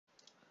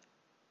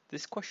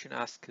This question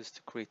asks us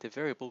to create a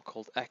variable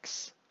called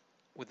x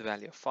with the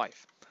value of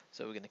 5.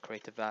 So we're going to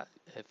create a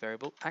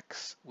variable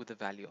x with the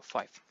value of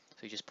 5.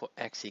 So you just put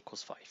x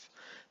equals 5.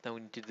 Then we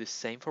need to do the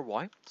same for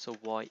y. So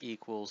y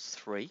equals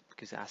 3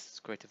 because it asks us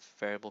to create a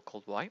variable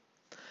called y.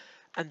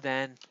 And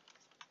then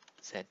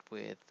z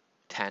with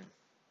 10.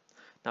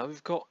 Now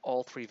we've got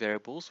all three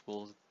variables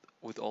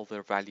with all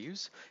their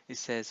values. It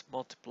says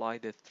multiply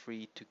the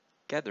three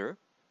together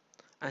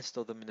and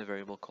store them in a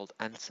variable called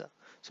answer.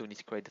 So we need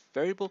to create a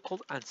variable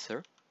called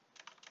answer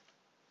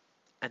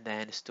and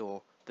then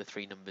store the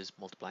three numbers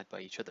multiplied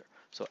by each other.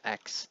 So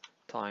x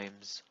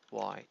times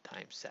y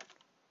times z.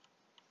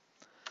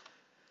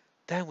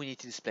 Then we need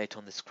to display it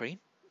on the screen.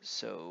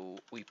 So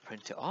we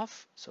print it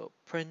off. So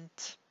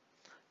print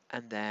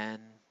and then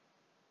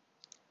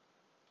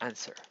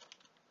answer.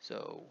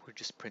 So we're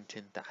just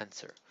printing the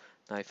answer.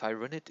 Now if I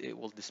run it, it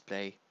will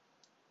display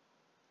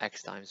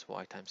x times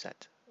y times z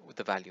with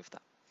the value of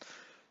that.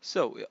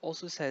 So it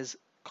also says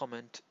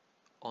comment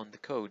on the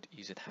code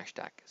using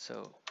hashtag.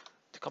 So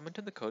to comment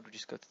on the code, we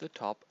just go to the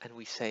top and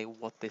we say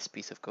what this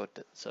piece of code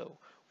does. So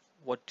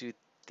what do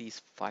these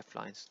 5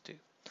 lines do?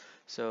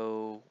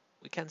 So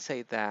we can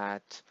say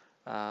that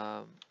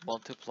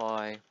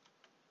multiply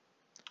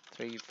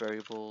 3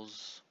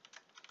 variables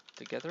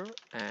together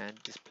and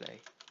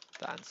display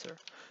the answer.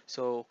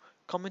 So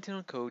commenting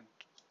on code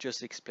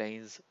just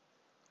explains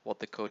what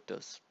the code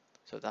does.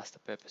 So that's the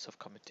purpose of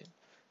commenting.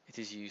 It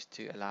is used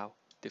to allow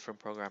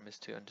different programmers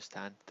to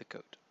understand the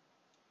code.